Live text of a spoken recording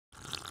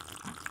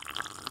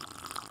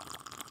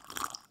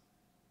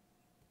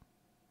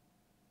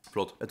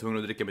Förlåt, jag är tvungen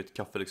att dricka mitt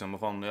kaffe liksom.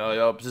 Vad fan,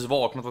 jag har precis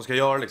vaknat, vad ska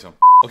jag göra liksom?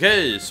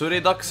 Okej, så är det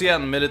dags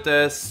igen med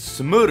lite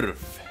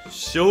smurf.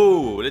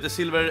 Tjo, lite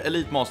silver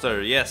elite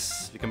master.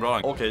 Yes, vilken bra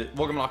rank. Okej,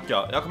 vågar man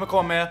acka? Jag kommer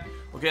komma med.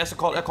 Okej,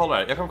 jag kollar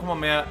här. Jag kommer komma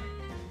med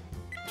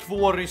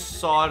 2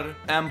 ryssar,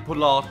 en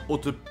polak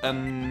och typ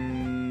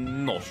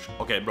en norsk.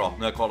 Okej, bra.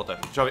 Nu har jag kollat det.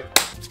 Kör vi.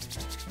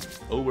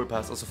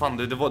 Overpass. Alltså fan,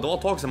 det var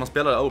ett tag sedan man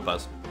spelade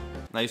overpass.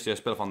 Nej just det, jag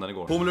spelade fan den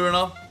igår. På med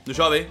lurarna, nu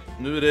kör vi.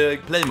 Nu är det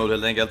play mode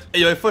helt enkelt.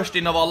 Jag är först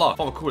in av alla.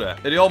 Fan vad cool det är.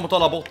 Är det jag mot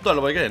alla bottar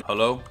eller vad är grejen?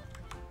 Hello?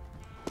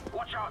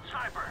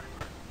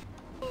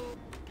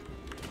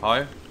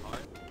 Hi.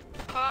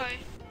 Hi.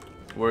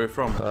 Where are you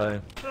from? Hi.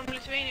 From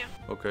Lithuania.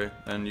 Okay,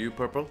 and you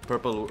purple?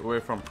 Purple, where are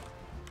you from?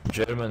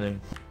 Germany.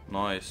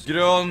 Nice.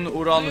 Grön,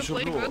 orange och Do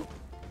you blå. play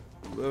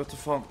Jag vet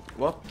inte fan.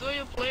 What? Do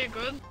you play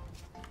good?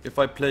 If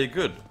I play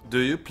good? Do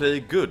you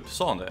play good?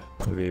 Sa han det?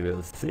 We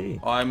will see.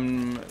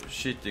 I'm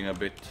cheating a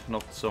bit.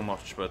 Not so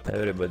much, but...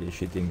 Everybody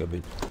cheating a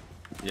bit.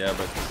 Yeah,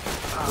 but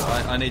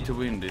I need to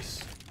win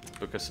this.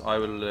 Because I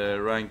will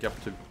rank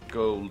up to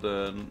gold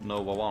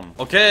Nova 1.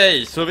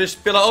 Okej, så vi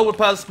spelar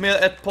overpass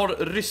med ett par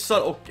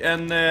ryssar och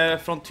en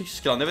från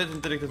Tyskland. Jag vet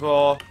inte riktigt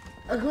vad...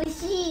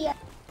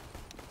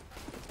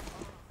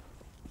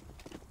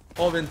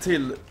 Har vi en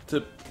till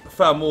typ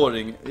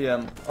 5-åring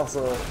igen.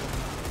 Alltså...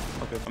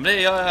 Okay. Men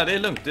det är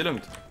lugnt, det är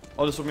lugnt.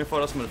 Ja, du såg min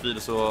förra smurfvideo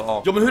så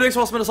ja. Ja, men hur länge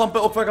som med Sampe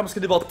och välkomna ska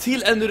det vara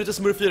till ännu lite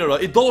smurfvideo då.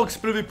 Idag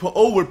spelar vi på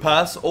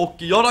overpass och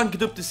jag har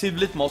rankat upp till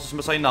silver master som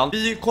jag sa innan.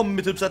 Vi kommer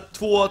med typ så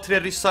 2-3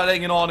 ryssar,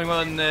 ingen aning,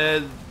 och en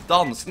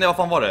dansk. Nej, vad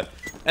fan var det?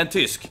 En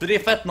tysk. Så det är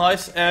fett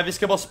nice. Vi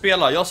ska bara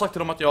spela. Jag har sagt till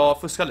dem att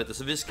jag fuskar lite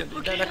så vi ska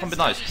det kommer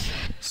bli nice.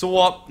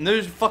 Så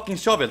nu fucking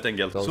kör vi helt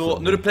enkelt. Så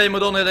nu är det play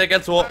mode helt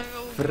enkelt så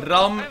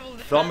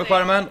fram med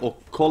skärmen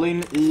och kolla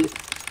in i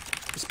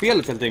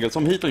spelet helt enkelt,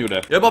 som Hiton gjorde.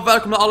 Jag är bara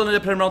välkomna alla nya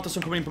prenumeranter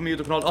som kommer in på min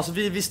YouTube-kanal. Alltså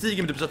vi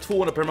stiger med typ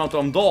 200 prenumeranter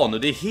om dagen nu.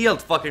 Det är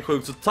helt fucking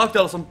sjukt. Så tack till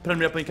alla som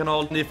prenumererar på min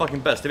kanal. Ni är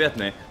fucking bäst, det vet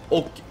ni.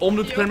 Och om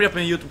du inte prenumererar på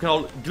min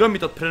YouTube-kanal, glöm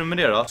inte att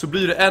prenumerera. Så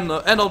blir det en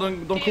av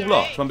de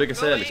coola, som man brukar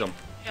säga liksom.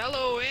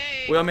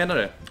 Och jag menar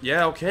det. Ja,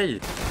 yeah,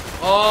 okej.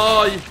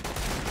 Aj!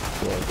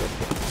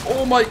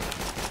 Oh my...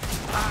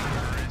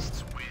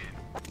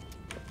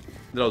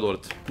 Det var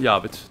dåligt.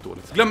 Jävligt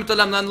dåligt. Glöm inte att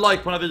lämna en like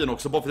på den här videon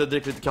också, bara för att jag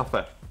dricker lite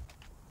kaffe.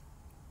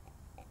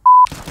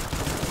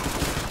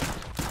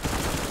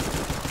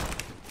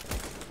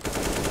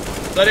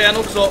 Där är en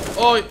också.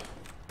 Oj.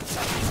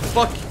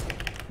 Fuck.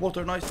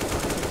 Water, nice.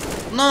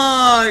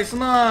 Nice.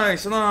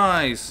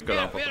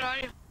 Where are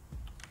you?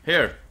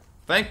 Here.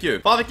 Thank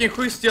you. Fan vilken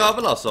schysst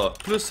jävel alltså.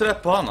 Plus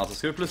rep på han alltså.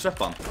 Ska vi plus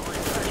reppa han?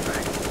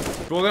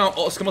 Frågan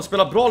är, ska man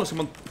spela bra eller ska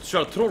man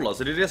köra troll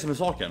alltså? Det är det som är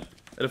saken.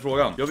 Är det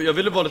frågan? Jag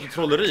ville vara lite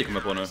trolleri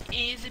kommer på nu.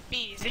 Easy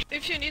peasy.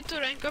 If you need to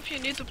rank up,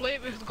 you need to play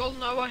with gold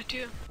Nova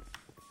too.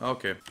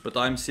 Okay, but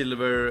I'm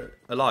silver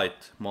elite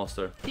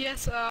master.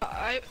 Yes,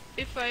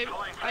 if I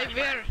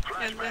wear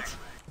and that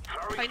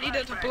I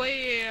needed to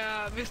play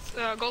with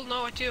gold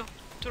Nova too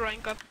to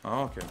rank up.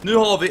 Okay. Nu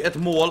har vi ett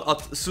mål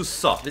att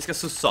sussa. Vi ska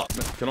sussa.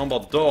 Men kan någon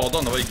bara döda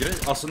den? Vad är grejen?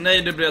 Alltså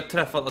nej, det blir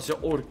träffat. Alltså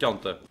jag orkar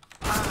inte.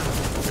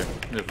 Okej,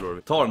 nu förlorar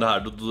vi. Ta den här,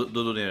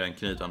 då ner den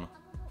knyten.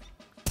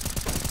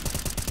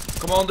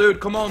 Come on dude,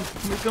 come on.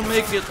 We can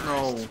make it.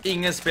 No.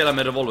 Ingen spelar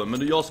med revolver,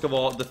 men jag ska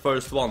vara the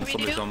first one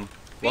som liksom...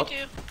 What?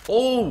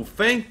 Oh,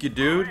 thank you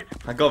dude.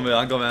 Han gav mig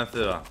en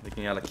 4.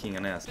 Vilken jävla king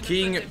han är.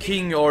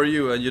 King are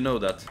you and you know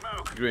that.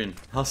 Green.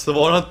 Han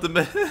svarar inte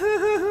med.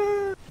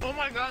 Oh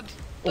my god.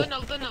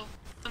 Tunnel.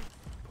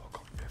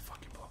 Bakom, vi är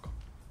fucking bakom.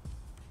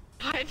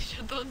 Why did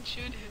you don't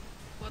shoot him?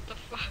 What the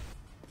fuck?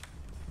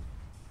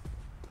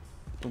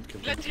 Don't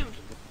kill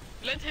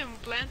Let him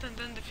plant and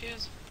then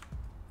defuse.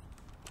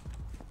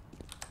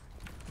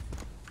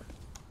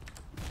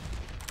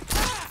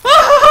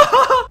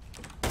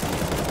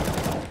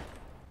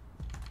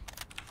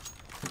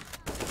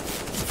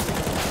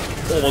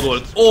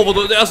 Åh vad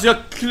dåligt. Alltså jag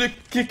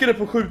klickade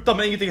på skjuta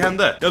men ingenting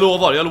hände. Jag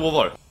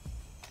lovar.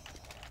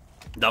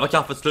 Där var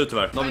kaffet slut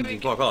tyvärr. Då har vi ingenting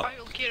kvar, kolla.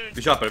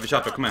 Vi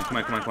köper. Kom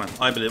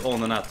igen. I believe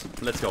on the net.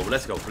 Let's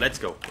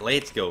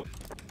go.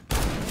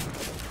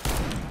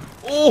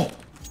 Åh!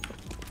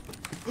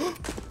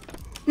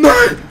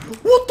 Nej!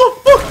 What the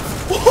fuck?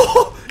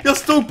 Oh, jag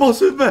stod på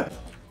hans huvud.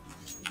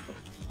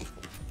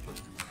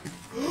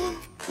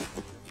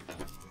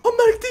 Han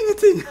märkte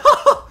ingenting.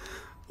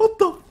 What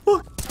the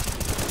fuck?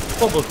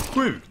 Fan vad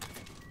sjukt.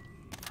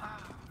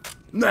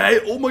 Nej,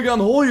 oh my god,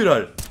 han har ju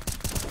där.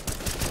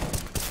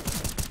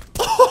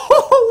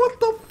 What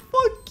the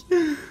fuck?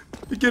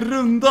 Vilken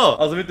runda.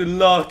 Alltså vet du,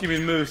 lök i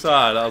min mus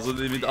här.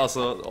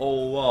 Alltså,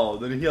 oh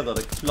wow, den är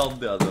helt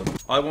kladdig alltså.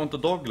 I want a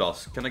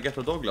Douglas. Can I get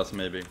a Douglas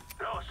maybe?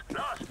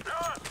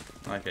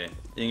 Okej,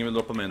 ingen vill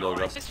droppa mig en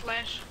Douglas.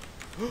 Flash.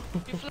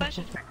 You flash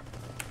it.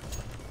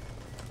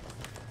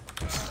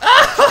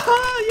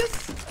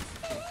 Yes.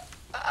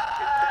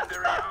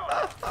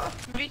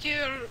 With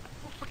your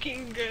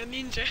fucking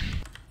ninja.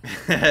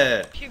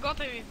 He got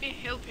MVP,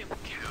 help him.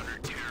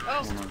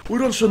 Och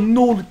de kör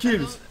 0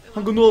 kills.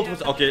 Han går 0.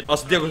 Okej,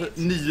 alltså det har gått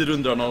 9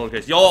 runder av någon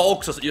case. Jag har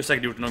också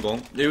säkert gjort det någon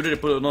gång. Jag gjorde det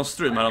på någon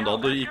stream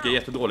häromdagen, då gick det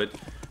jättedåligt.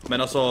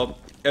 Men alltså,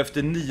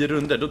 efter 9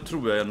 runder, då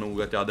tror jag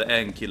nog att jag hade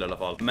en kill i alla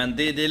fall. Men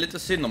det är lite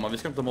synd om man, vi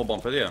ska inte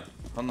mobba för det.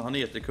 Han är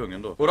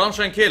jättekungen då. Orange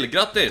en kill,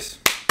 grattis!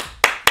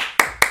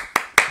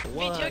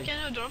 Video, can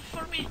you drop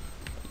for me?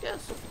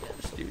 Yes,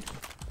 dude.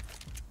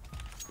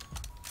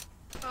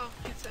 Oh,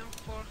 it's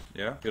M4.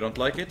 Yeah, you don't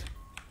like it?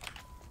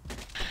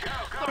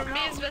 For me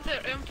it's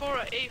better M4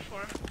 or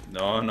A4.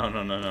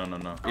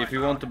 No. If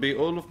you want to be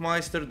Olof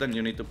Meister, then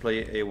you need to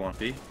play A1.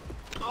 B.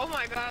 Oh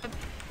my god.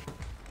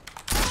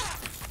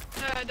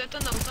 Detta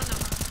no.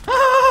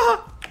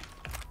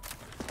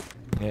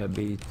 Yeah,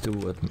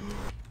 B2 at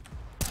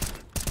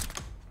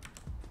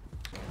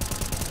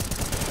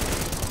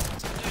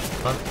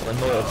one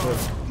more short.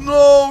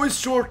 No,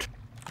 it's short!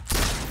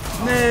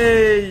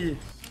 Nej!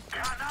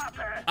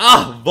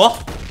 Ah, va?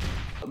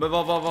 Men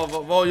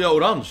vad gör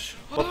Orange?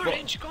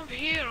 Orange, come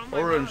here, oh my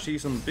Orange god.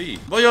 season B.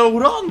 Vad gör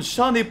Orange?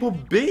 Han är på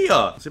B!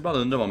 Så ibland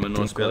undrar man med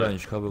några spelare.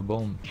 Orange have a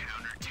bomb.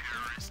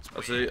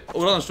 Alltså,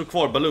 Orange står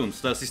kvar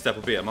balloons när sista är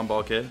på B. Man bara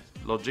okej,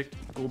 logic.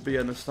 Gå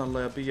B nu,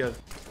 snälla jag ber. Yes.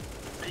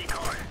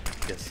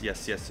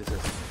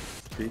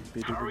 B.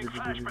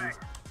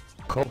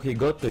 How he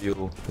got to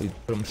you? It's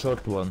from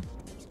short one.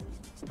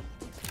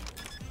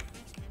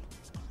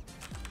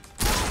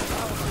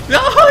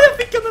 Ja, jag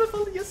fick han i alla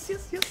fall. Yes.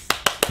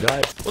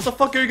 Guys, What the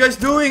fuck are you guys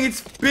doing?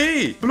 It's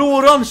B! Blå och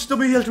orange,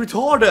 de är helt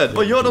retarded!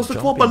 Vad gör de? Står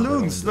kvar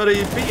balloons när det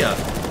är B?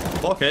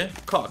 Okej,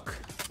 cock.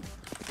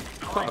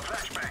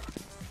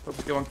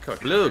 Varför ska man cock?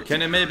 Blue,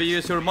 can you maybe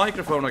use your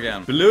microphone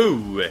again?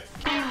 Blue!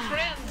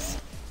 Friends.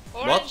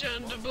 Orange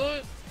and the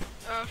blue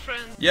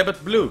friend. Yeah,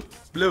 but Blue,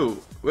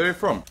 where are you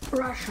from?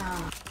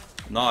 Russia.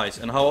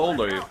 Nice, and how old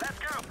are you?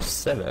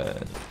 7.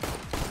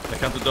 Jag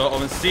kan inte dö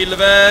av en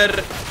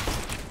silver!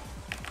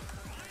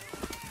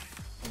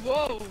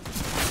 Whoa.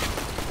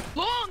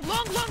 Long.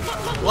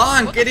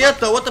 Blank,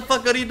 idiota, what the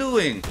fuck are you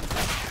doing?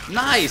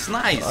 Nice.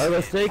 I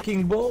was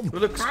taking bomb.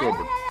 Look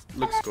scoreboard.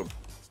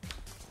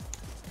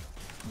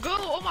 Go,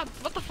 oh my,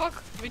 what the fuck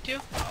with you?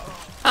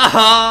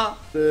 Haha!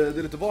 Det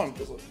är lite varmt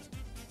alltså.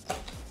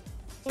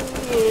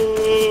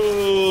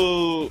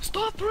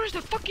 Stop rush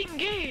the fucking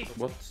gay.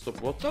 What?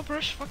 Stop what? Stop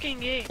rush fucking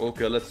gay.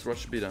 Okay, let's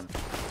rush B then.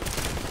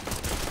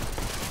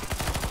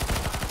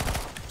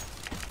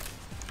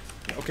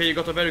 Okay, you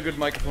got a very good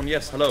microphone.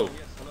 Yes, hello.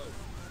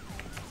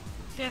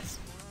 Yes.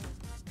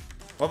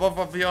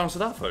 Varför gör han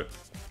sådär för?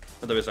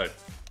 Vänta, vi säger.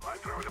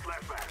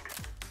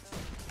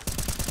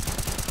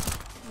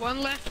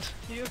 One left.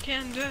 You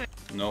can do it.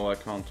 No, I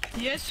can't.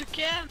 Yes, you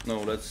can.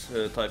 No, let's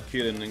type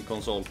kill in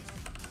console.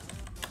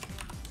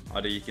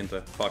 Ja, det gick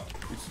inte. Fuck.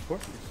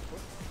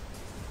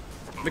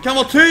 Vi kan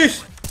vara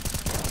tyst!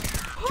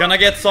 Can I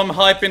get some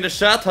hype in the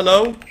chat?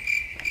 Hello?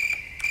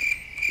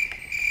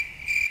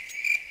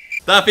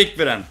 Där fick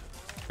vi den.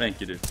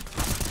 Thank you, dude.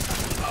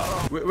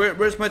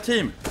 Where's my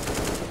team?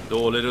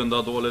 Dålig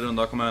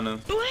runda, kom här nu.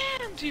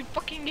 Plant, you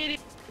fucking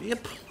idiot. You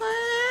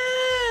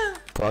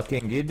plant!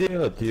 Fucking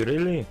idiot, you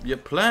really? You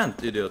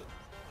plant, idiot.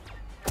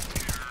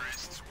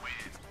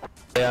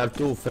 They are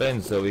 2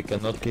 friends, so we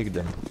cannot kick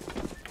them.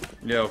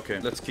 Yeah, okay.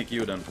 Let's kick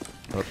you then.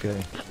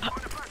 Okay.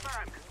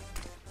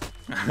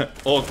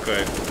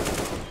 Okay.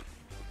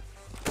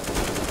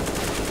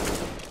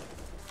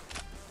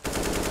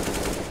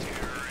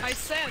 I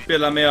said,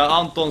 Spela med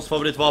Antons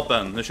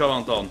favoritvapen. Nu kör vi,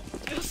 Anton.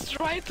 just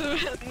try to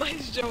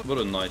nice joke.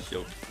 Vadå nice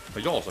joke?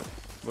 Vad jag sagt?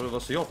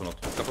 Vad säger jag för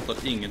något? Jag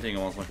fattar ingenting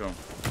om vad man snackar om.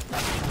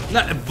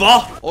 Nej,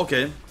 va?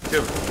 Okej,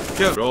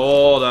 kul.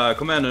 Bra där,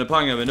 kom igen nu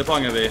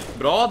pangar vi.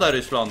 Bra där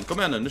Ryssland, kom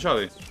igen nu kör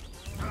vi.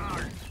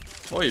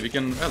 Oj,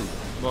 vilken eld.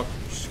 Vart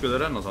skulle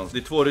den någonstans? Det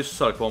är 2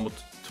 ryssar kvar mot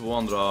 2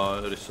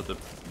 andra ryssar typ.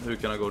 Hur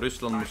kan det gå?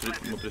 Ryssland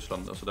mot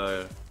Ryssland. Alltså det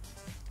är...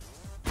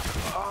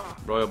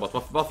 Bra jobbat.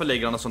 Varför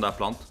lägger han en sån där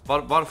plant?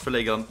 Varför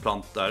lägger han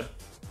plant där?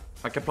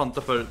 Han kan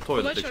planta för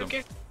toilet liksom.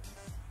 Okay.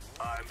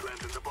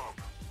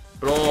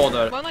 Bra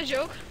där. Wanna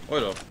joke?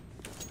 Oj då.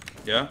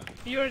 Yeah.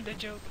 You're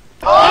the joke.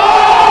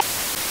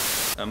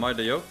 Am I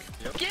the joke?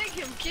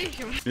 Kick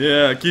him.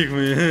 Yeah, kick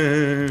me.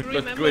 But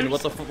Remember- Quinn,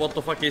 what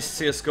the fuck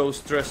is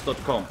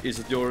csgostress.com? Is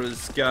it your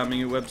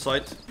scamming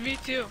website? Me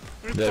too.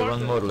 There one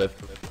Reported more left.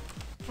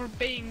 for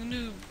being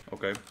noob.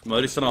 Okej.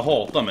 Men ryssarna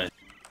hatar mig.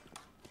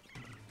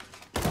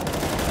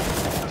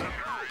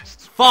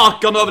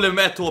 Fuck, han överlevde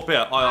med 1 HP.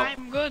 Ah, ja.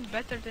 I'm good,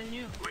 better than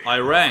you. I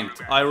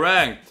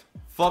ranked.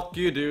 Fuck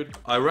you, dude.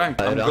 I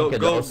ranked. I'm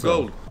ranked also.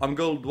 gold. I'm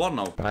gold 1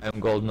 now. I am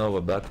gold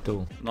Nova back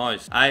too.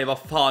 Nice. Nej, vad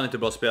fan inte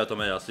bra spelat av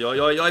mig alltså.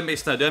 Jag är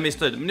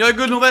missnöjd. Men jag är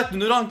guld nog vet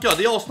nu rankar.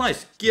 Det är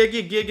asnice.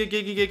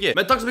 GG.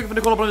 Men tack så mycket för att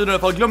ni kollade på den videon i alla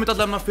fall. Glöm inte att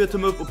lämna en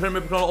tumme upp och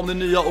prenumerera på kanalen om det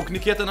är nya. Och ni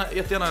kan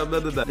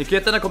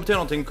jättegärna kommentera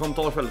någonting i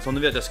kommentarsfältet. Som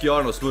ni vet, jag ska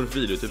göra någon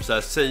smurf-video. Typ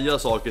såhär, säga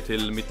saker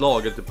till mitt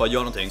lag. Typ bara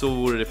göra någonting. Så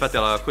vore det fett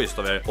jävla schysst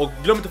av er. Och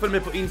glöm inte att följa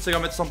med på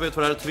Instagram. Samtidigt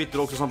för det här. Twitter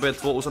också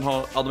samtidigt 2. Och sen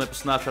har Adam med på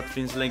Snapchat.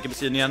 Finns länk i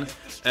beskrivningen.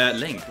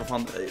 Länk, vad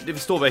fan. Det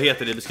står vad jag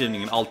heter i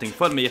beskrivningen. Allting.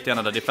 Följ mig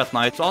jättegärna där. Det är fett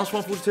nice. Så annars får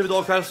man fortsätta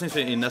idag själv. Så syns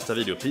vi i nästa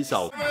video. Peace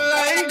out.